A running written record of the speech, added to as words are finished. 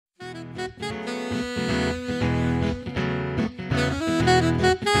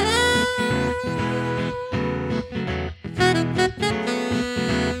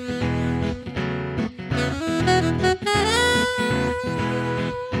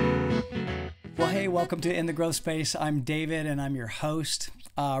Hey, welcome to In the Growth Space. I'm David and I'm your host.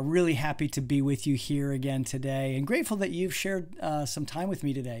 Really happy to be with you here again today and grateful that you've shared some time with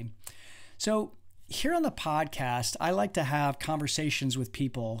me today. So here on the podcast, I like to have conversations with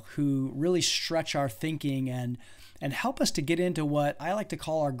people who really stretch our thinking and help us to get into what I like to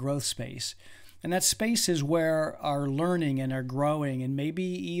call our growth space. And that space is where our learning and our growing and maybe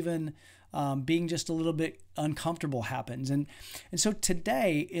even being just a little bit uncomfortable happens. And so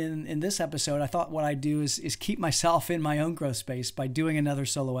today in this episode, I thought what I'd do is keep myself in my own growth space by doing another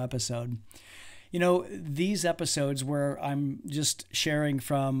solo episode. You know, these episodes where I'm just sharing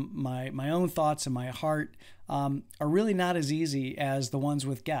from my own thoughts and my heart are really not as easy as the ones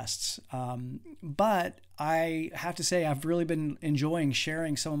with guests. But I have to say, I've really been enjoying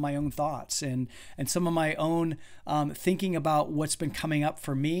sharing some of my own thoughts and some of my own thinking about what's been coming up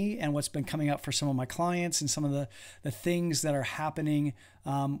for me and what's been coming up for some of my clients and some of the things that are happening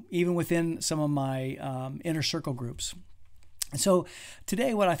even within some of my inner circle groups. So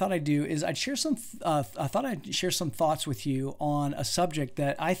today, what I thought I'd do is I'd share some thoughts with you on a subject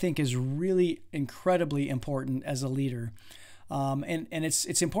that I think is really incredibly important as a leader. And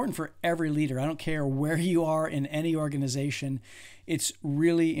it's important for every leader. I don't care where you are in any organization. It's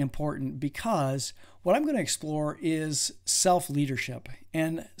really important because what I'm going to explore is self-leadership.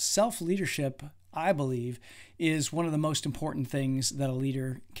 And self-leadership, I believe, is one of the most important things that a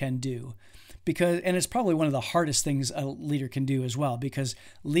leader can do. And it's probably one of the hardest things a leader can do as well, because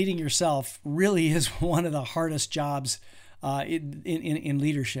leading yourself really is one of the hardest jobs in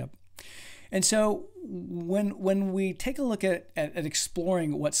leadership. And so when we take a look at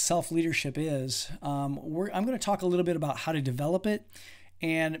exploring what self-leadership is, I'm going to talk a little bit about how to develop it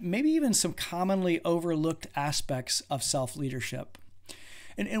and maybe even some commonly overlooked aspects of self-leadership.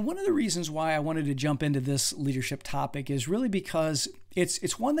 And one of the reasons why I wanted to jump into this leadership topic is really because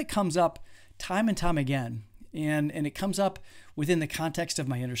it's one that comes up time and time again. And it comes up within the context of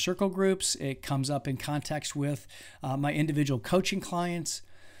my inner circle groups. It comes up in context with my individual coaching clients.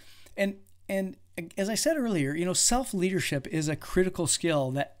 And as I said earlier, you know, self-leadership is a critical skill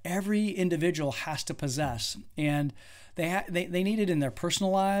that every individual has to possess. And they need it in their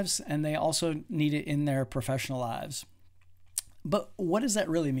personal lives, and they also need it in their professional lives. But what does that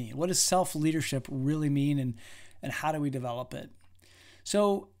really mean? What does self-leadership really mean, and how do we develop it?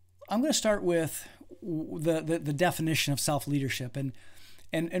 So I'm going to start with the definition of self-leadership.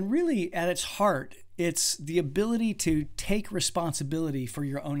 And really, at its heart, it's the ability to take responsibility for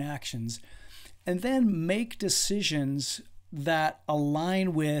your own actions and then make decisions that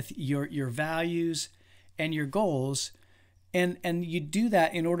align with your values and your goals. And you do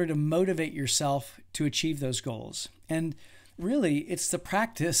that in order to motivate yourself to achieve those goals. And really, it's the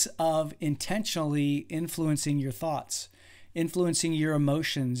practice of intentionally influencing your thoughts, influencing your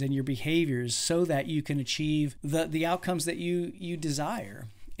emotions and your behaviors so that you can achieve the outcomes that you desire.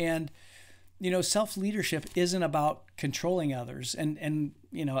 And, you know, self-leadership isn't about controlling others. And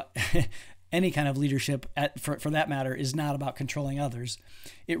you know, any kind of leadership, for that matter, is not about controlling others.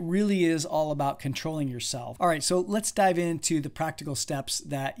 It really is all about controlling yourself. All right, so let's dive into the practical steps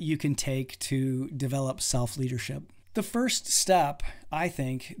that you can take to develop self-leadership. The first step, I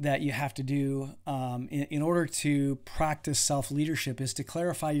think, that you have to do in order to practice self-leadership is to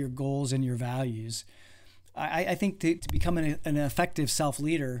clarify your goals and your values. I think to become an effective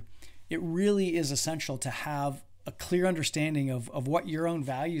self-leader, it really is essential to have a clear understanding of what your own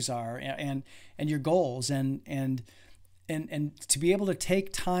values are and your goals and to be able to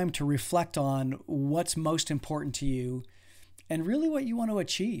take time to reflect on what's most important to you and really what you want to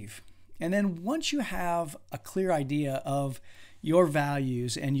achieve. And then once you have a clear idea of your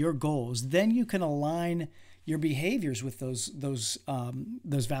values and your goals, then you can align your behaviors with those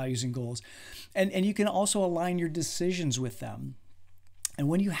values and goals. And you can also align your decisions with them. And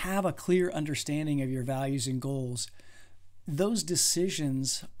when you have a clear understanding of your values and goals, those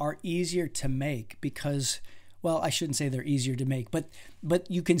decisions are easier to make because, well, I shouldn't say they're easier to make, but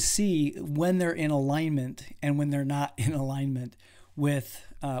you can see when they're in alignment and when they're not in alignment with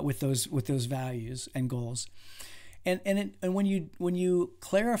those values and goals. And when you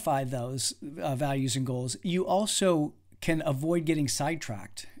clarify those values and goals, you also can avoid getting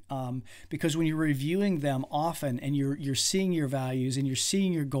sidetracked. Because when you're reviewing them often and you're seeing your values and you're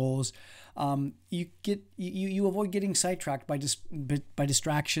seeing your goals, you avoid getting sidetracked by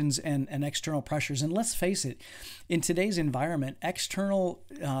distractions and external pressures. And let's face it, in today's environment, external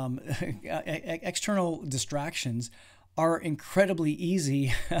distractions are incredibly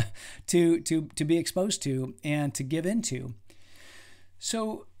easy to be exposed to and to give into.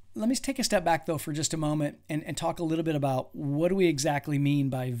 So let me take a step back though for just a moment and talk a little bit about what do we exactly mean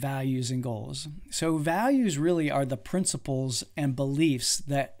by values and goals. So values really are the principles and beliefs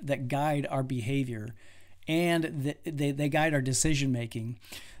that guide our behavior, and they guide our decision making.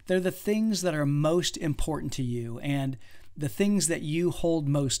 They're the things that are most important to you and the things that you hold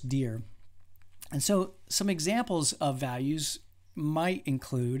most dear. And so some examples of values might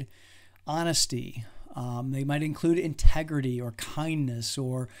include honesty. They might include integrity or kindness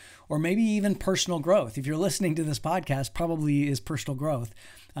or maybe even personal growth. If you're listening to this podcast, probably is personal growth.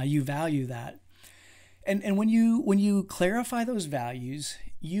 You value that. And when you clarify those values,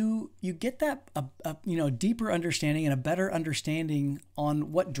 you get that deeper understanding and a better understanding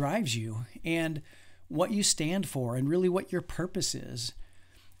on what drives you and what you stand for and really what your purpose is.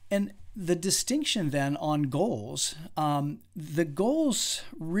 And the distinction then on goals, the goals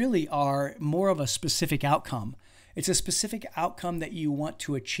really are more of a specific outcome. It's a specific outcome that you want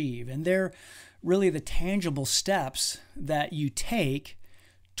to achieve. And they're really the tangible steps that you take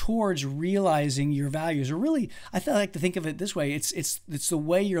towards realizing your values. Or really, I like to think of it this way. It's the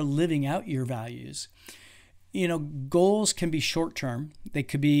way you're living out your values. Goals can be short-term. They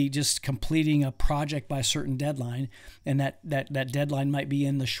could be just completing a project by a certain deadline, and that deadline might be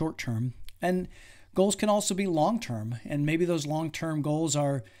in the short term. And goals can also be long-term, and maybe those long-term goals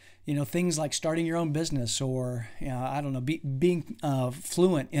are, things like starting your own business or, being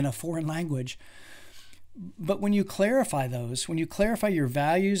fluent in a foreign language. But when you clarify your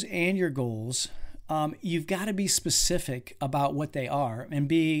values and your goals, you've got to be specific about what they are and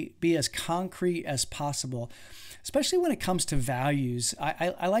be as concrete as possible, especially when it comes to values.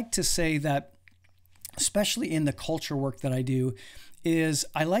 I like to say that, especially in the culture work that I do, is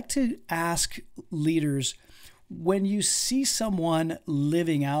I like to ask leaders, when you see someone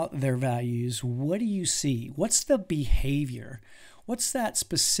living out their values, what do you see? What's the behavior? What's that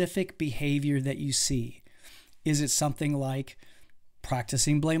specific behavior that you see? Is it something like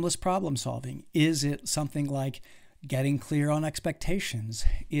practicing blameless problem solving? Is it something like getting clear on expectations?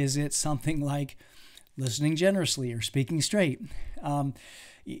 Is it something like listening generously or speaking straight?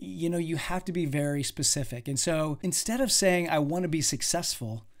 You have to be very specific. And so instead of saying, I want to be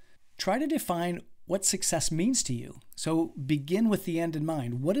successful, try to define what success means to you. So begin with the end in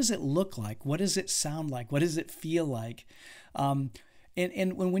mind. What does it look like? What does it sound like? What does it feel like? And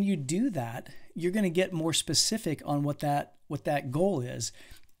when you do that, you're going to get more specific on what that goal is.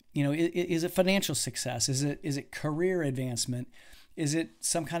 Is it financial success? Is it career advancement? Is it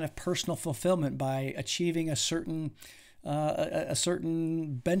some kind of personal fulfillment by achieving a certain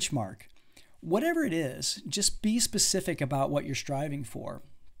benchmark? Whatever it is, just be specific about what you're striving for.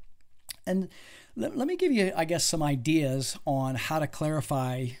 And let me give you, I guess, some ideas on how to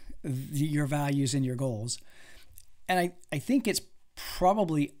clarify your values and your goals. And I think it's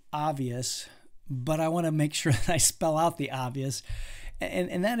probably obvious, but I want to make sure that I spell out the obvious.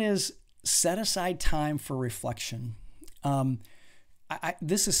 And that is, set aside time for reflection.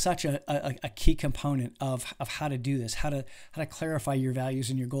 This is such a key component of how to do this, how to clarify your values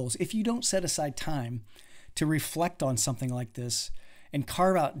and your goals. If you don't set aside time to reflect on something like this and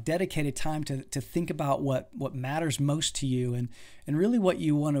carve out dedicated time to think about what matters most to you and really what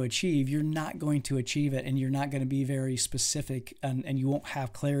you want to achieve, you're not going to achieve it, and you're not going to be very specific, and you won't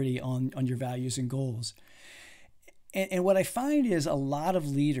have clarity on your values and goals. And what I find is a lot of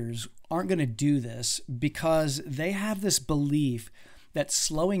leaders aren't going to do this because they have this belief that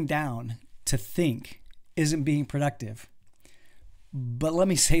slowing down to think isn't being productive. But let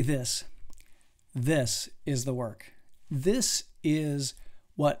me say this is the work. This is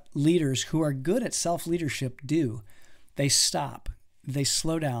what leaders who are good at self-leadership do. They stop, they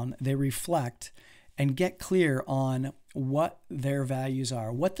slow down, they reflect, and get clear on what their values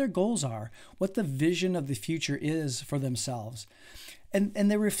are, what their goals are, what the vision of the future is for themselves. And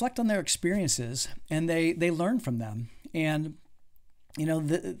they reflect on their experiences, and they learn from them. And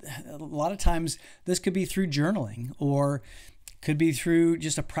a lot of times this could be through journaling, or could be through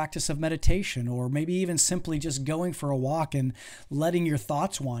just a practice of meditation, or maybe even simply just going for a walk and letting your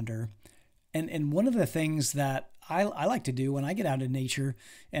thoughts wander. And one of the things that I like to do when I get out in nature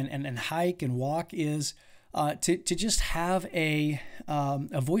and hike and walk is to just have a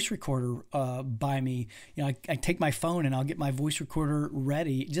voice recorder by me. I take my phone and I'll get my voice recorder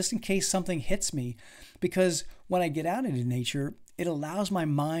ready just in case something hits me, because when I get out into nature, it allows my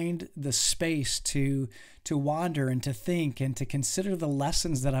mind the space to wander and to think and to consider the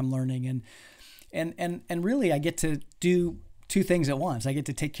lessons that I'm learning. And really, I get to do two things at once. I get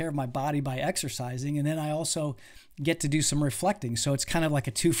to take care of my body by exercising, and then I also get to do some reflecting. So it's kind of like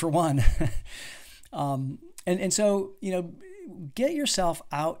a 2-for-1. And so, get yourself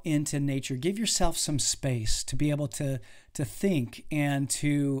out into nature. Give yourself some space to be able to think and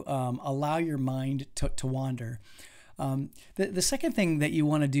to allow your mind to wander. The second thing that you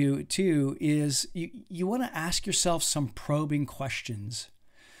want to do too is you want to ask yourself some probing questions.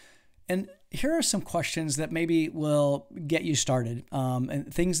 And here are some questions that maybe will get you started,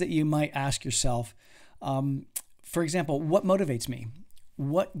 and things that you might ask yourself. For example, what motivates me?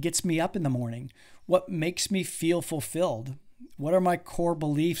 What gets me up in the morning? What makes me feel fulfilled? What are my core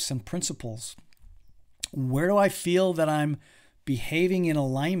beliefs and principles? Where do I feel that I'm behaving in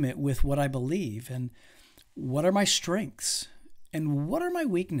alignment with what I believe? And what are my strengths? And what are my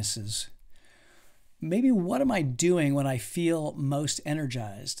weaknesses? Maybe what am I doing when I feel most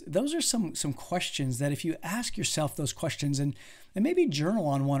energized? Those are some questions that if you ask yourself those questions and maybe journal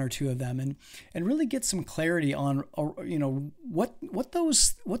on one or two of them and really get some clarity on what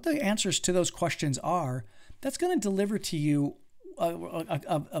the answers to those questions are, that's going to deliver to you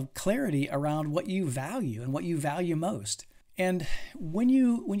a clarity around what you value and what you value most. And when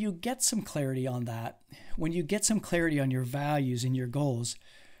you get some clarity on that, when you get some clarity on your values and your goals,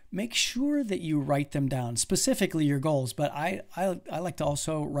 make sure that you write them down, specifically your goals. But I like to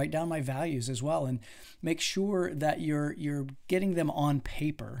also write down my values as well, and make sure that you're getting them on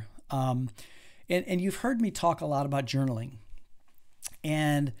paper. And you've heard me talk a lot about journaling,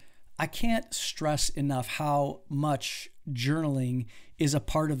 and I can't stress enough how much journaling is a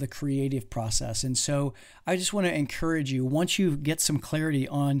part of the creative process. And so I just want to encourage you, once you get some clarity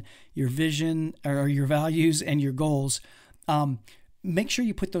on your vision or your values and your goals, make sure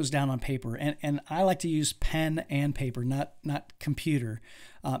you put those down on paper. And I like to use pen and paper, not computer.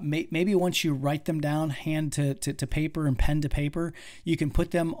 Maybe once you write them down, hand to paper and pen to paper, you can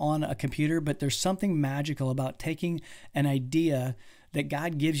put them on a computer. But there's something magical about taking an idea that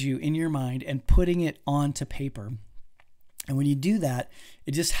God gives you in your mind and putting it onto paper. And when you do that,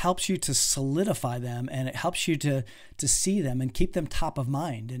 it just helps you to solidify them, and it helps you to see them and keep them top of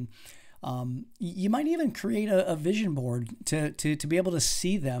mind. And you might even create a vision board to be able to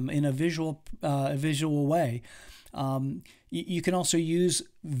see them in a visual way. You can also use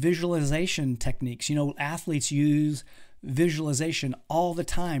visualization techniques. Athletes use visualization all the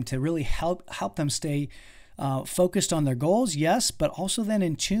time to really help them stay focused on their goals, yes, but also then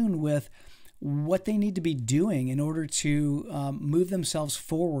in tune with what they need to be doing in order to move themselves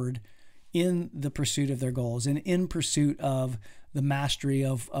forward in the pursuit of their goals and in pursuit of the mastery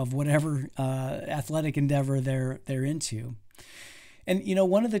of whatever athletic endeavor they're into. And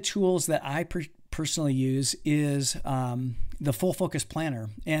one of the tools that I personally use is the Full Focus Planner,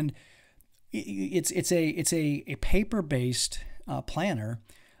 and it's a paper-based planner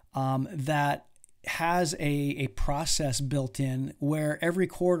that has a process built in where every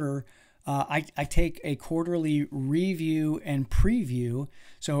quarter I take a quarterly review and preview.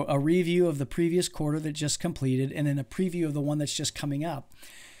 So a review of the previous quarter that just completed, and then a preview of the one that's just coming up.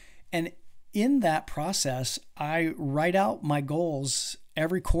 And in that process, I write out my goals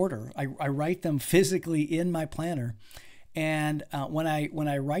every quarter. I write them physically in my planner. And when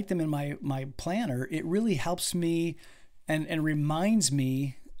I write them in my planner, it really helps me and reminds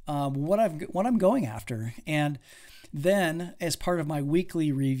me what I'm going after. And then, as part of my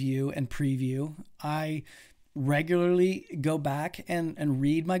weekly review and preview, I regularly go back and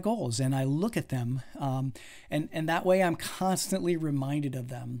read my goals, and I look at them, and that way I'm constantly reminded of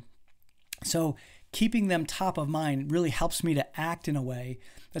them. So keeping them top of mind really helps me to act in a way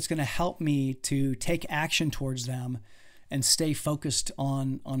that's going to help me to take action towards them and stay focused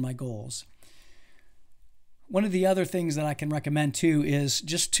on my goals. One of the other things that I can recommend too is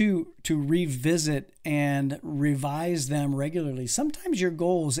just to revisit and revise them regularly. Sometimes your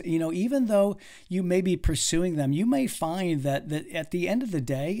goals, even though you may be pursuing them, you may find that at the end of the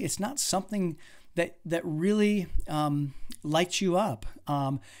day, it's not something that really lights you up.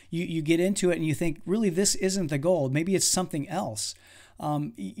 You get into it and you think, really, this isn't the goal. Maybe it's something else.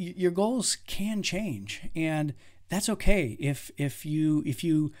 Your goals can change, and that's okay if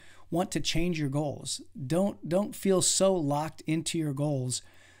you want to change your goals. Don't feel so locked into your goals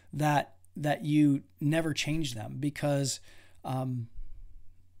that you never change them, because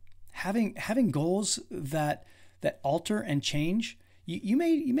having goals that alter and change, you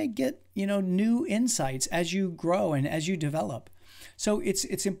may get new insights as you grow and as you develop. So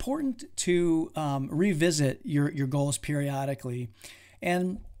it's important to revisit your goals periodically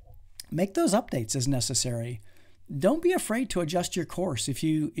and make those updates as necessary. Don't be afraid to adjust your course if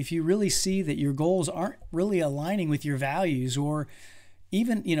you really see that your goals aren't really aligning with your values, or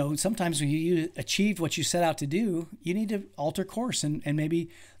even, sometimes when you achieved what you set out to do, you need to alter course and maybe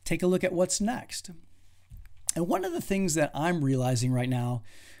take a look at what's next. And one of the things that I'm realizing right now,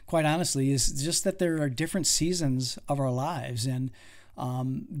 quite honestly, is just that there are different seasons of our lives, and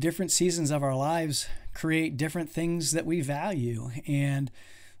different seasons of our lives create different things that we value, and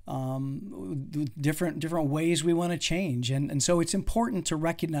different ways we want to change. And so it's important to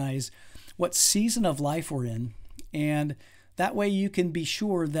recognize what season of life we're in, and that way you can be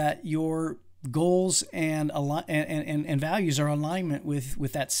sure that your goals and values are in alignment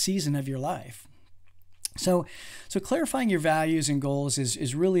with that season of your life. So clarifying your values and goals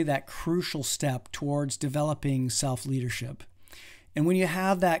is really that crucial step towards developing self-leadership. And when you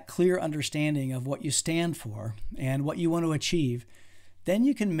have that clear understanding of what you stand for and what you want to achieve, then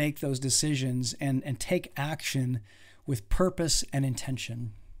you can make those decisions and take action with purpose and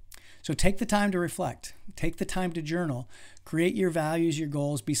intention. So take the time to reflect, take the time to journal, create your values, your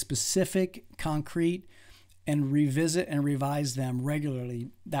goals, be specific, concrete, and revisit and revise them regularly.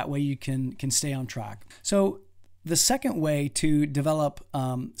 That way you can stay on track. So the second way to develop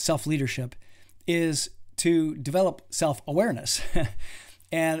self-leadership is to develop self-awareness.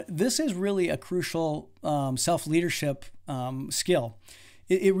 And this is really a crucial self-leadership skill.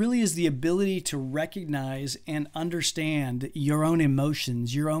 It really is the ability to recognize and understand your own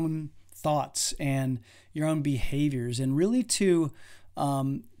emotions, your own thoughts, and your own behaviors, and really to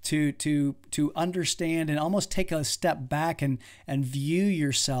understand and almost take a step back and view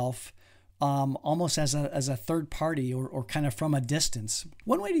yourself almost as a third party, or kind of from a distance.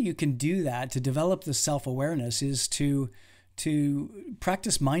 One way that you can do that to develop the self-awareness is to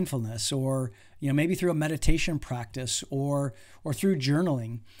practice mindfulness, or maybe through a meditation practice, or through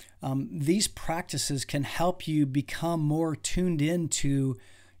journaling. These practices can help you become more tuned into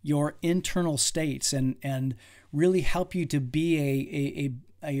your internal states and really help you to be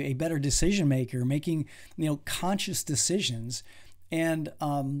a better decision maker, making conscious decisions. And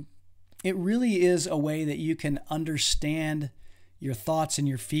it really is a way that you can understand your thoughts and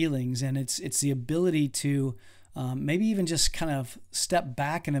your feelings, and it's the ability to maybe even just kind of step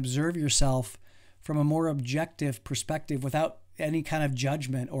back and observe yourself from a more objective perspective without any kind of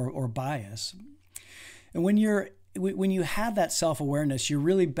judgment or bias. And when you have that self-awareness, you're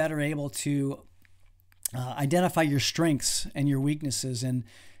really better able to identify your strengths and your weaknesses, and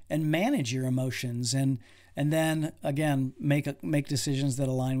manage your emotions, and then again make decisions that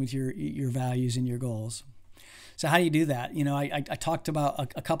align with your values and your goals. So how do you do that? I talked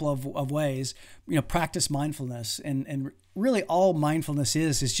about a couple of ways. Practice mindfulness, and really all mindfulness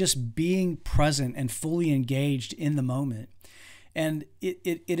is just being present and fully engaged in the moment. And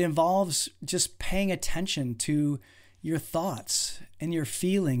it involves just paying attention to your thoughts and your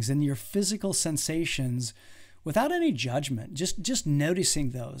feelings and your physical sensations without any judgment, just noticing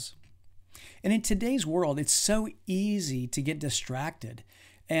those. And in today's world, it's so easy to get distracted.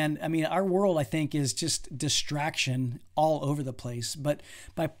 And I mean, our world, I think, is just distraction all over the place. But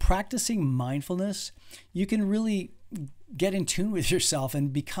by practicing mindfulness, you can really get in tune with yourself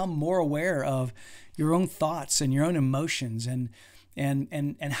and become more aware of your own thoughts and your own emotions, and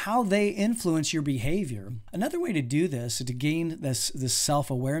how they influence your behavior. Another way to do this, to gain this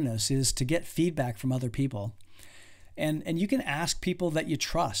self-awareness, is to get feedback from other people. And you can ask people that you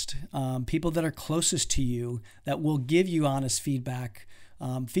trust, people that are closest to you, that will give you honest feedback.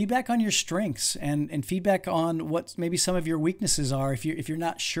 Feedback on your strengths, and feedback on what maybe some of your weaknesses are, if you're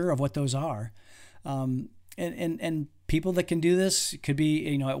not sure of what those are. And people that can do this, it could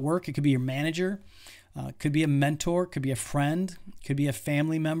be at work, it could be your manager, could be a mentor, could be a friend, could be a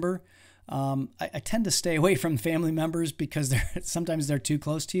family member. I tend to stay away from family members because sometimes they're too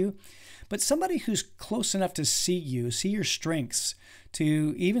close to you. But somebody who's close enough to see you, see your strengths,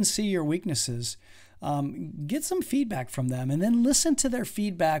 to even see your weaknesses. Get some feedback from them, and then listen to their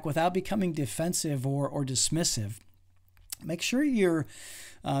feedback without becoming defensive or dismissive. Make sure you're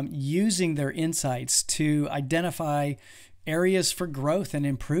using their insights to identify areas for growth and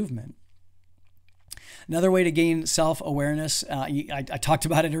improvement. Another way to gain self-awareness, I talked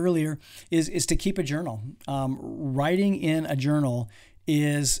about it earlier, is to keep a journal. Writing in a journal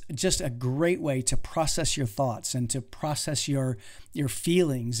is just a great way to process your thoughts and to process your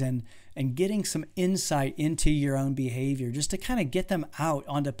feelings, and getting some insight into your own behavior, just to kind of get them out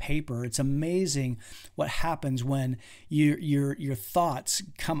onto paper. It's amazing what happens when your thoughts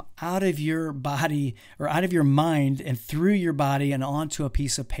come out of your body, or out of your mind, and through your body and onto a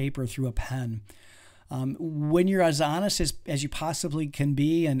piece of paper through a pen. When you're as honest as you possibly can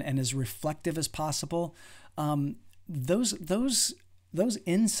be, and as reflective as possible, those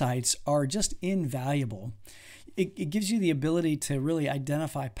insights are just invaluable. It gives you the ability to really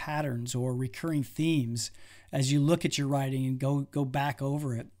identify patterns or recurring themes as you look at your writing and go back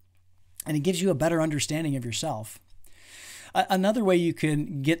over it. and it gives you a better understanding of yourself. Another way you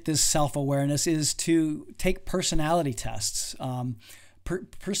can get this self-awareness is to take personality tests.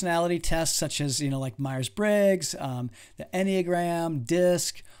 Personality tests such as, like Myers-Briggs, the Enneagram,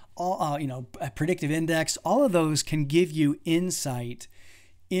 DISC, all, a predictive index. All of those can give you insight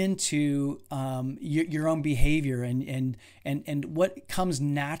into your own behavior and what comes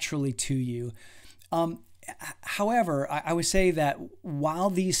naturally to you. However, I would say that while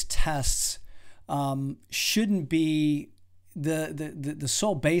these tests shouldn't be the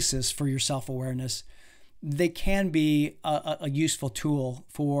sole basis for your self-awareness, they can be a useful tool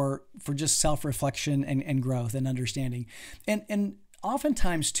for just self-reflection and growth and understanding. And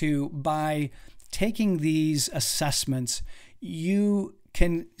oftentimes too, by taking these assessments, you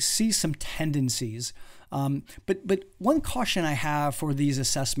can see some tendencies. But one caution I have for these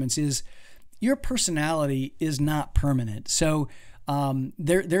assessments is your personality is not permanent. So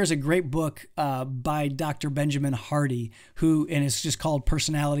there's a great book by Dr. Benjamin Hardy, and it's just called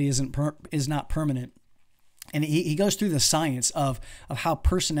Personality is Not Permanent. And he goes through the science of how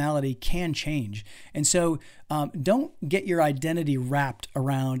personality can change. And so don't get your identity wrapped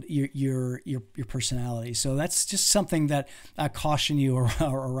around your personality. So that's just something that I caution you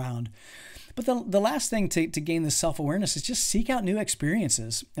around. But the last thing to gain this self-awareness is just seek out new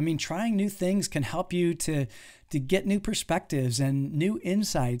experiences. I mean, trying new things can help you to get new perspectives and new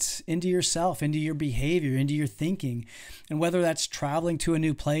insights into yourself, into your behavior, into your thinking. And whether that's traveling to a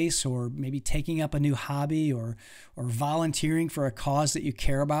new place or maybe taking up a new hobby or volunteering for a cause that you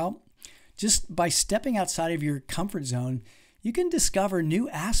care about, just by stepping outside of your comfort zone, you can discover new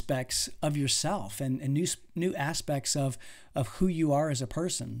aspects of yourself and new aspects of who you are as a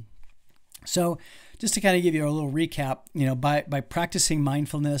person. So just to kind of give you a little recap, by practicing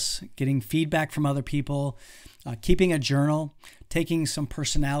mindfulness, getting feedback from other people, keeping a journal, taking some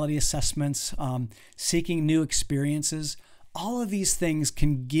personality assessments, seeking new experiences, all of these things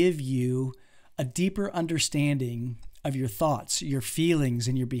can give you a deeper understanding of your thoughts, your feelings,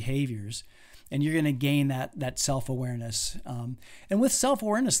 and your behaviors. And you're going to gain that self-awareness. And with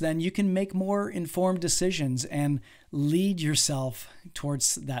self-awareness, then you can make more informed decisions and lead yourself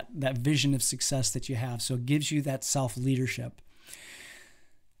towards that vision of success that you have. So it gives you that self-leadership.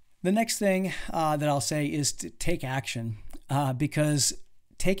 The next thing that I'll say is to take action, because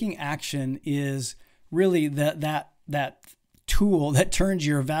taking action is really that tool that turns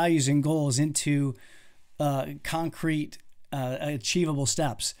your values and goals into concrete, achievable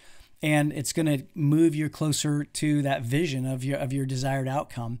steps. And it's going to move you closer to that vision of your desired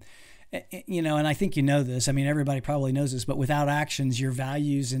outcome. And I think you know this. I mean, everybody probably knows this, but without actions, your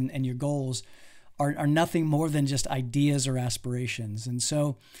values and your goals are nothing more than just ideas or aspirations. And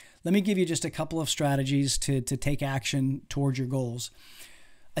so let me give you just a couple of strategies to take action towards your goals.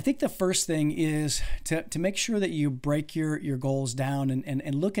 I think the first thing is to make sure that you break your goals down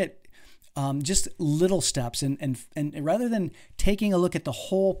and look at just little steps, and rather than taking a look at the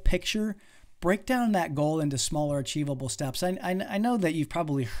whole picture, break down that goal into smaller achievable steps. I know that you've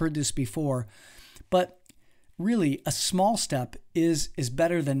probably heard this before, but really a small step is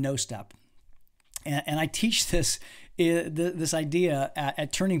better than no step. And I teach this idea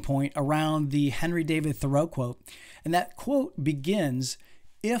at Turning Point around the Henry David Thoreau quote. And that quote begins,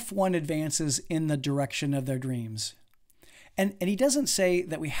 "If one advances in the direction of their dreams." And he doesn't say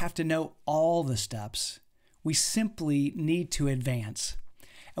that we have to know all the steps. We simply need to advance.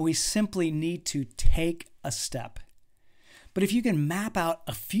 And we simply need to take a step. But if you can map out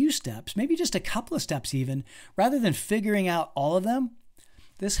a few steps, maybe just a couple of steps even, rather than figuring out all of them,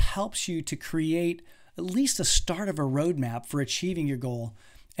 this helps you to create at least a start of a roadmap for achieving your goal.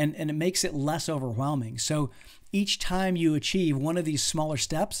 And it makes it less overwhelming. So each time you achieve one of these smaller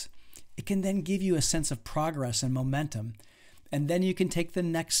steps, it can then give you a sense of progress and momentum. And then you can take the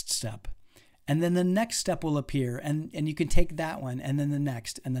next step. And then the next step will appear. And you can take that one, and then the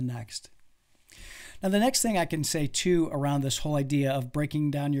next, and the next. Now, the next thing I can say, too, around this whole idea of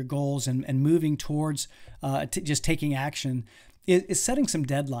breaking down your goals and moving towards just taking action is setting some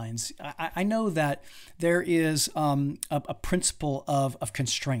deadlines. I know that there is a principle of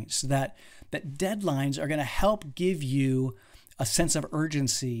constraints, that deadlines are going to help give you a sense of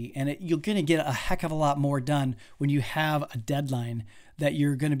urgency, and you're going to get a heck of a lot more done when you have a deadline that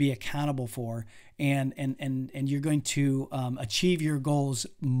you're going to be accountable for, and you're going to achieve your goals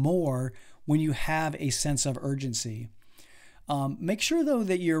more when you have a sense of urgency. Make sure though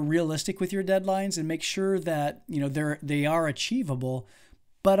that you're realistic with your deadlines, and make sure that they are achievable,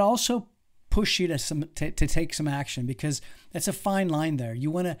 but also push you to take some action, because that's a fine line there. You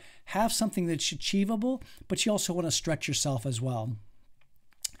want to have something that's achievable, but you also want to stretch yourself as well.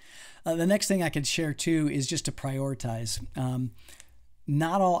 The next thing I could share too is just to prioritize.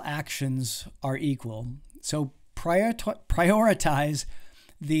 Not all actions are equal. So prioritize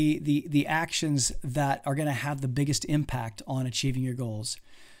the actions that are going to have the biggest impact on achieving your goals.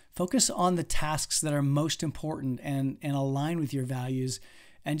 Focus on the tasks that are most important and align with your values,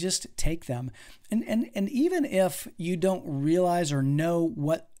 and just take them. And even if you don't realize or know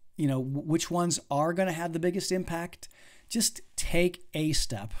which ones are going to have the biggest impact, just take a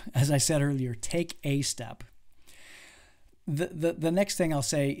step. As I said earlier, take a step. The next thing I'll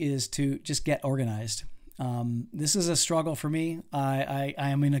say is to just get organized. This is a struggle for me. I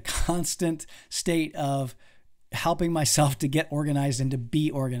am in a constant state of helping myself to get organized and to be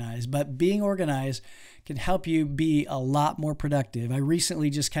organized. But being organized can help you be a lot more productive. I recently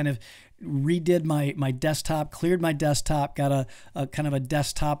just kind of redid my desktop, cleared my desktop, got a kind of a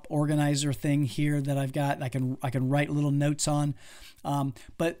desktop organizer thing here that I've got. I can write little notes on.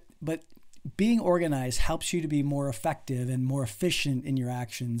 But being organized helps you to be more effective and more efficient in your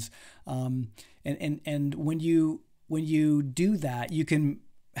actions. And when you do that, you can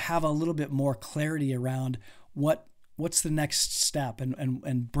have a little bit more clarity around what's the next step,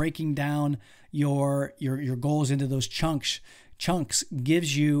 and breaking down your goals into those chunks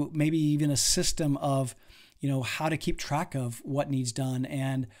gives you maybe even a system of how to keep track of what needs done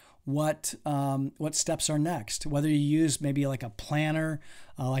and what steps are next. Whether you use maybe like a planner,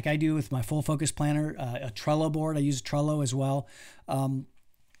 like I do with my full focus planner, a Trello board. I use Trello as well,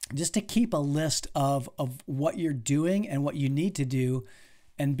 just to keep a list of what you're doing and what you need to do.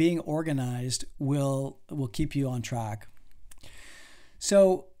 And being organized will keep you on track.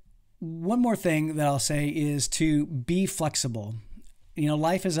 So one more thing that I'll say is to be flexible.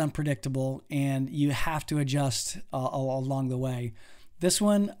 Life is unpredictable, and you have to adjust along the way. This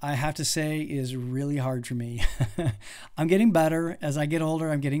one, I have to say, is really hard for me. I'm getting better. As I get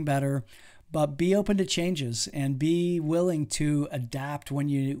older, I'm getting better. But be open to changes and be willing to adapt when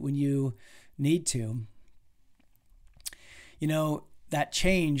you need to. That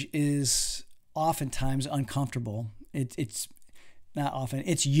change is oftentimes uncomfortable. It's not often,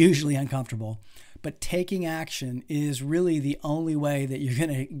 it's usually uncomfortable. But taking action is really the only way that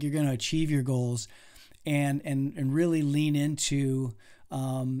you're gonna achieve your goals and really lean into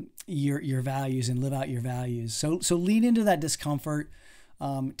your values and live out your values. So lean into that discomfort,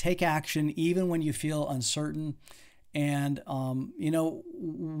 take action even when you feel uncertain. And one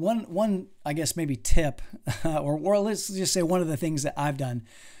I guess maybe tip, or let's just say one of the things that I've done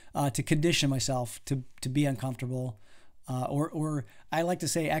to condition myself to be uncomfortable, or I like to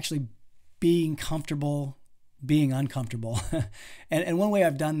say actually being comfortable being uncomfortable. And one way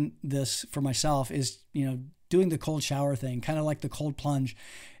I've done this for myself is doing the cold shower thing, kind of like the cold plunge.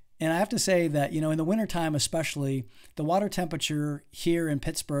 And I have to say that in the wintertime especially, the water temperature here in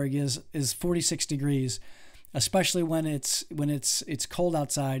Pittsburgh is 46 degrees. Especially when it's cold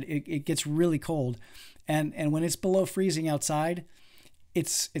outside, it gets really cold, and when it's below freezing outside,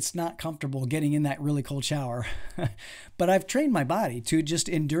 it's not comfortable getting in that really cold shower. But I've trained my body to just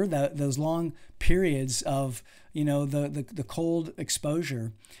endure those long periods of the cold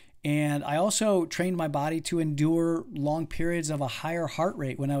exposure, and I also trained my body to endure long periods of a higher heart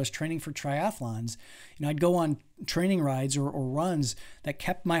rate when I was training for triathlons. I'd go on training rides or runs that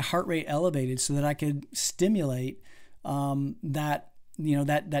kept my heart rate elevated so that I could stimulate that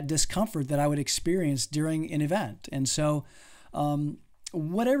discomfort that I would experience during an event. And so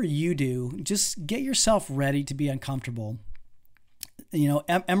whatever you do, just get yourself ready to be uncomfortable.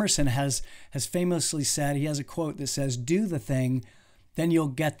 Emerson has famously said, he has a quote that says, "Do the thing, then you'll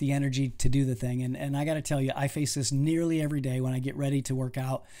get the energy to do the thing." And I got to tell you, I face this nearly every day when I get ready to work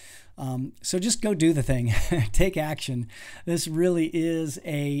out. So just go do the thing, take action. This really is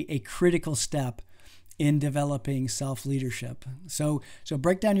a critical step in developing self-leadership. So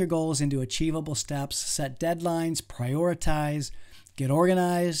break down your goals into achievable steps, set deadlines, prioritize, get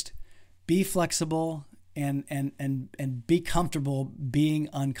organized, be flexible, and be comfortable being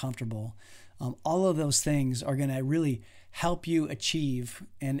uncomfortable. All of those things are going to really help you achieve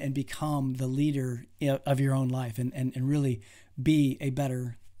and become the leader of your own life and really be a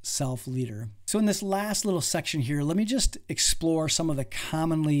better self-leader. So in this last little section here, let me just explore some of the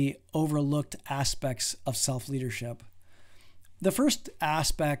commonly overlooked aspects of self-leadership. The first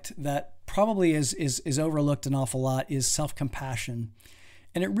aspect that probably is overlooked an awful lot is self-compassion.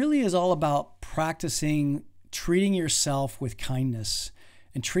 And it really is all about practicing treating yourself with kindness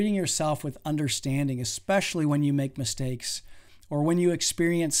and treating yourself with understanding, especially when you make mistakes or when you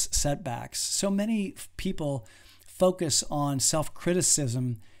experience setbacks. So many people focus on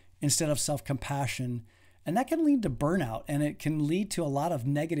self-criticism instead of self-compassion, And that can lead to burnout, and it can lead to a lot of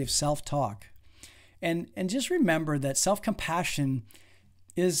negative self-talk. And just remember that self-compassion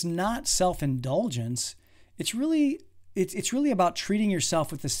is not self-indulgence. It's really about treating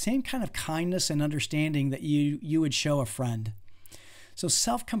yourself with the same kind of kindness and understanding that you would show a friend. So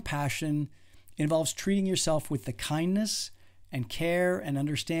self-compassion involves treating yourself with the kindness and care and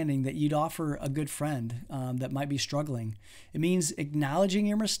understanding that you'd offer a good friend that might be struggling. It means acknowledging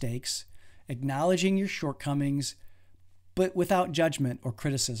your mistakes, acknowledging your shortcomings, but without judgment or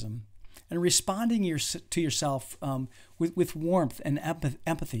criticism, and responding to yourself with warmth and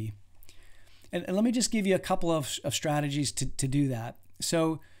empathy. And let me just give you a couple of strategies to do that.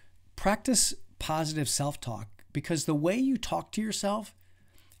 So practice positive self-talk, because the way you talk to yourself,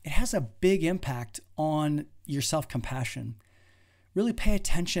 it has a big impact on your self-compassion. Really pay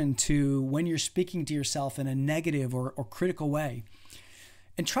attention to when you're speaking to yourself in a negative or critical way.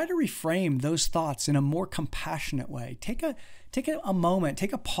 And try to reframe those thoughts in a more compassionate way. Take a moment,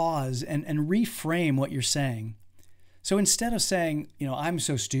 take a pause, and reframe what you're saying. So instead of saying, I'm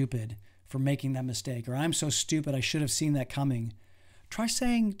so stupid for making that mistake, or I'm so stupid, I should have seen that coming, try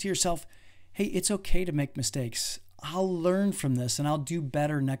saying to yourself, hey, it's okay to make mistakes. I'll learn from this and I'll do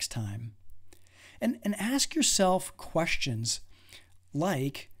better next time. And ask yourself questions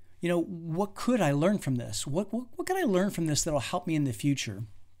like, what could I learn from this? What could I learn from this that'll help me in the future?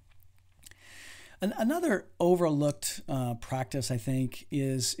 Another overlooked practice, I think,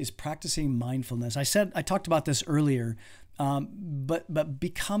 is practicing mindfulness. I talked about this earlier, but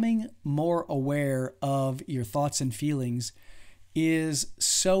becoming more aware of your thoughts and feelings is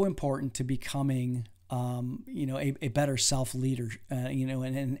so important to becoming, a better self-leader,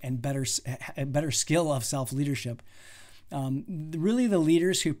 and a better skill of self-leadership. Really, the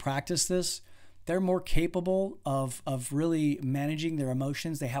leaders who practice this, they're more capable of really managing their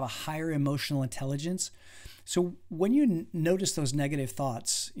emotions. They have a higher emotional intelligence. So when you notice those negative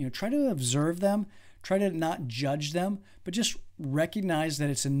thoughts, try to observe them, try to not judge them, but just recognize that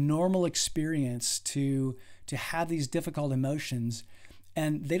it's a normal experience to have these difficult emotions,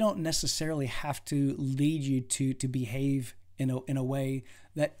 and they don't necessarily have to lead you to behave in a way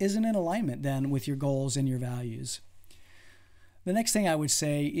that isn't in alignment then with your goals and your values. The next thing I would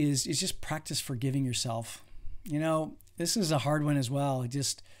say is just practice forgiving yourself. This is a hard one as well.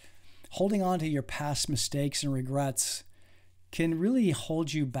 Just holding on to your past mistakes and regrets can really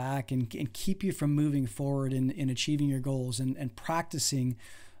hold you back and keep you from moving forward in achieving your goals. And practicing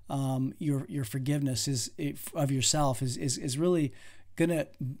your forgiveness of yourself is really going to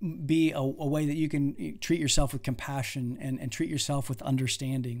be a way that you can treat yourself with compassion and treat yourself with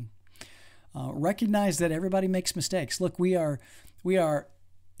understanding. Recognize that everybody makes mistakes. Look, we are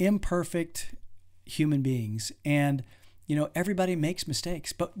imperfect human beings, and everybody makes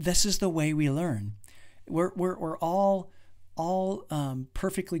mistakes. But this is the way we learn. We're all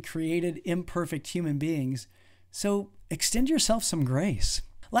perfectly created, imperfect human beings. So extend yourself some grace.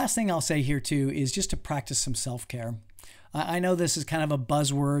 Last thing I'll say here too is just to practice some self-care. I know this is kind of a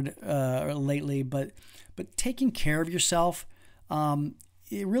buzzword lately, but taking care of yourself,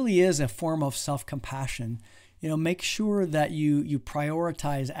 it really is a form of self-compassion. Make sure that you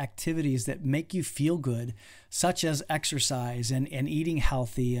prioritize activities that make you feel good, such as exercise and eating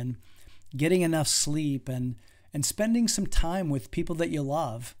healthy and getting enough sleep and spending some time with people that you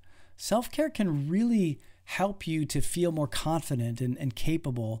love. Self-care can really help you to feel more confident and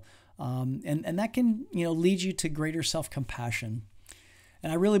capable, and that can lead you to greater self-compassion.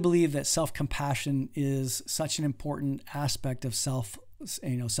 And I really believe that self-compassion is such an important aspect of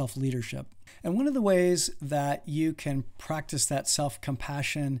self-leadership. And one of the ways that you can practice that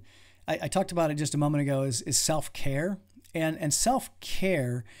self-compassion, I talked about it just a moment ago, is self-care. And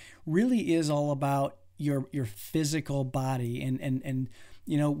self-care really is all about your physical body. And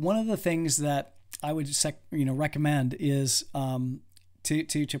one of the things that I would recommend is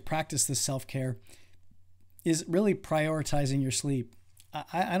to practice this self-care is really prioritizing your sleep.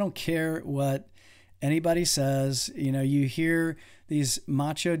 I don't care what anybody says. You hear these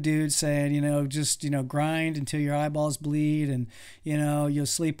macho dudes saying, just grind until your eyeballs bleed, and you'll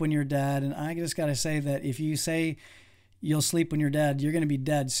sleep when you're dead. And I just got to say that if you say you'll sleep when you're dead, you're going to be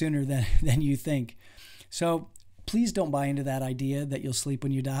dead sooner than you think. So please don't buy into that idea that you'll sleep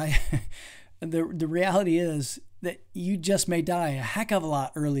when you die. The reality is that you just may die a heck of a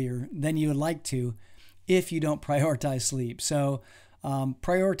lot earlier than you would like to if you don't prioritize sleep. So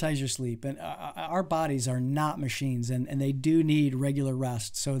prioritize your sleep. And our bodies are not machines, and they do need regular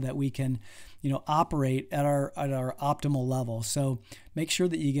rest so that we can operate at our optimal level. So make sure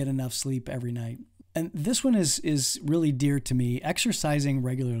that you get enough sleep every night. And this one is really dear to me, exercising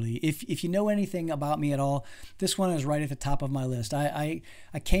regularly. If you know anything about me at all, this one is right at the top of my list. I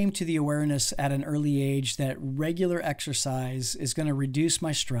came to the awareness at an early age that regular exercise is going to reduce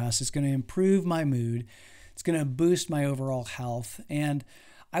my stress, it's going to improve my mood, it's going to boost my overall health. And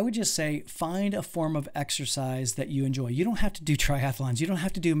I would just say, find a form of exercise that you enjoy. You don't have to do triathlons. You don't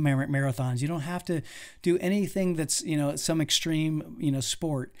have to do marathons. You don't have to do anything that's, some extreme,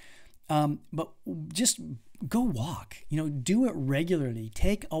 sport. But just go walk, do it regularly.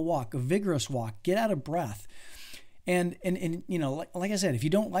 Take a walk, a vigorous walk, get out of breath. And like I said, if you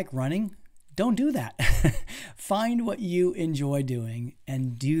don't like running, don't do that. Find what you enjoy doing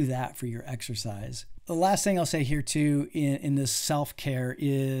and do that for your exercise. The last thing I'll say here too in this self-care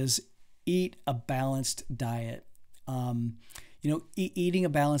is eat a balanced diet. Eating a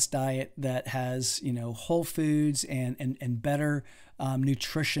balanced diet that has, whole foods and better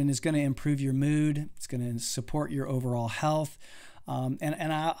nutrition is going to improve your mood. It's going to support your overall health.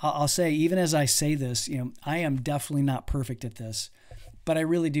 I'll say, even as I say this, I am definitely not perfect at this, but I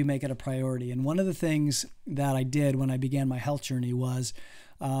really do make it a priority. And one of the things that I did when I began my health journey was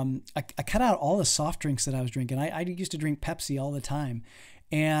I cut out all the soft drinks that I was drinking. I used to drink Pepsi all the time.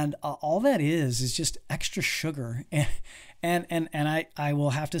 And all that is just extra sugar. And I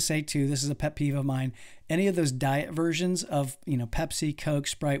will have to say too, this is a pet peeve of mine, any of those diet versions of, Pepsi, Coke,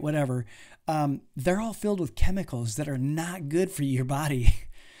 Sprite, whatever, they're all filled with chemicals that are not good for your body.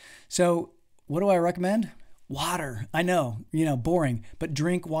 So what do I recommend? Water. I know, boring, but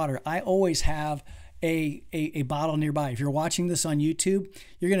drink water. I always have a bottle nearby. If you're watching this on YouTube,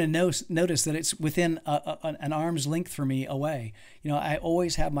 you're going to notice that it's within an arm's length for me away. I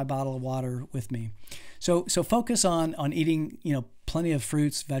always have my bottle of water with me. So focus on eating, plenty of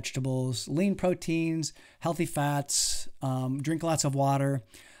fruits, vegetables, lean proteins, healthy fats, drink lots of water,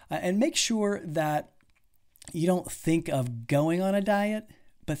 and make sure that you don't think of going on a diet,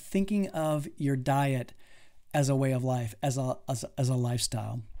 but thinking of your diet as a way of life, as a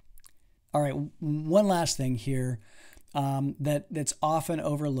lifestyle. All right, one last thing here that's often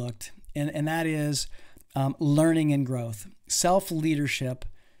overlooked, and that is learning and growth. Self-leadership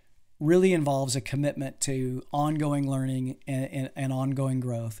really involves a commitment to ongoing learning and ongoing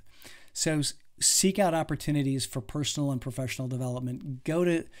growth. So seek out opportunities for personal and professional development. Go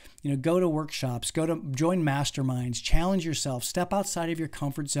to workshops, join masterminds, challenge yourself, step outside of your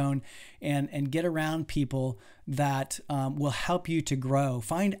comfort zone and get around people that will help you to grow.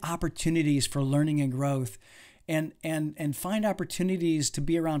 Find opportunities for learning and growth and find opportunities to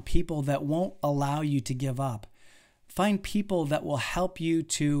be around people that won't allow you to give up. Find people that will help you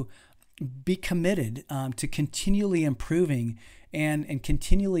to be committed to continually improving and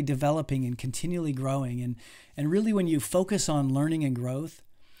continually developing and continually growing. And really, when you focus on learning and growth,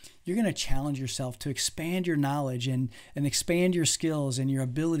 you're going to challenge yourself to expand your knowledge and expand your skills and your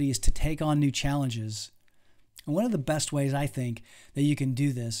abilities to take on new challenges. And one of the best ways I think that you can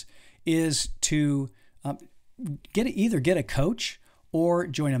do this is to either get a coach or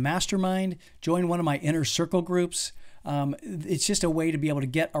join a mastermind, join one of my inner circle groups. It's just a way to be able to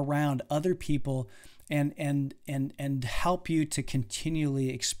get around other people and help you to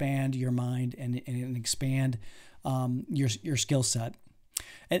continually expand your mind and expand your skill set.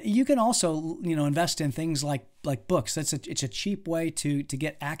 And you can also, invest in things like books. It's a cheap way to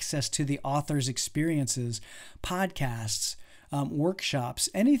get access to the author's experiences, podcasts, workshops,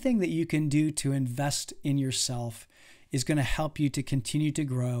 anything that you can do to invest in yourself is going to help you to continue to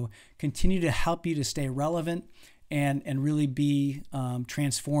grow, continue to help you to stay relevant and really be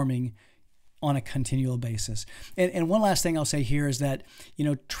transforming on a continual basis. And one last thing I'll say here is that,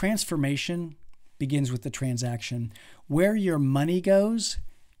 transformation begins with the transaction. Where your money goes,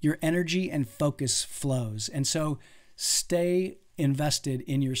 your energy and focus flows. And so stay invested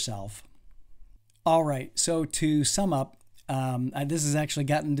in yourself. All right. So to sum up, this has actually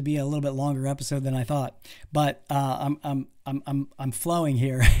gotten to be a little bit longer episode than I thought, but I'm flowing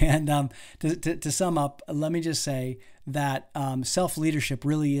here. And to sum up, let me just say that self-leadership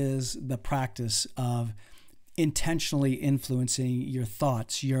really is the practice of intentionally influencing your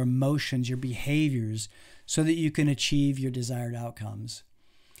thoughts, your emotions, your behaviors, so that you can achieve your desired outcomes.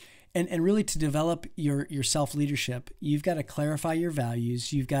 And really, to develop your self-leadership, you've got to clarify your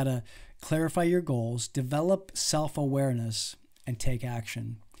values, you've got to clarify your goals, develop self-awareness, and take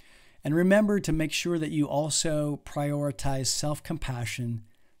action. And remember to make sure that you also prioritize self-compassion,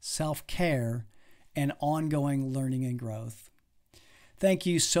 self-care, and ongoing learning and growth. Thank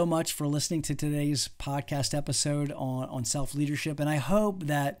you so much for listening to today's podcast episode on self-leadership. And I hope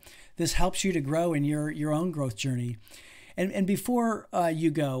that this helps you to grow in your own growth journey. And before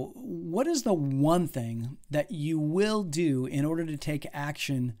you go, what is the one thing that you will do in order to take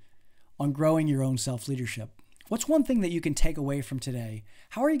action on growing your own self-leadership? What's one thing that you can take away from today?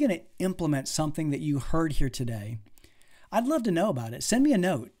 How are you going to implement something that you heard here today? I'd love to know about it. Send me a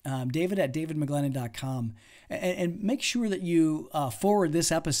note, david@davidmcglennon.com, and make sure that you forward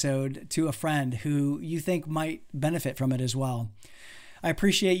this episode to a friend who you think might benefit from it as well. I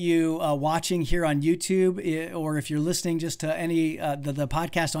appreciate you watching here on YouTube, or if you're listening just to any the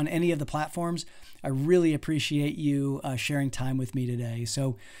podcast on any of the platforms. I really appreciate you sharing time with me today.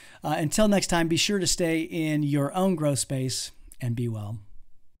 So until next time, be sure to stay in your own growth space and be well.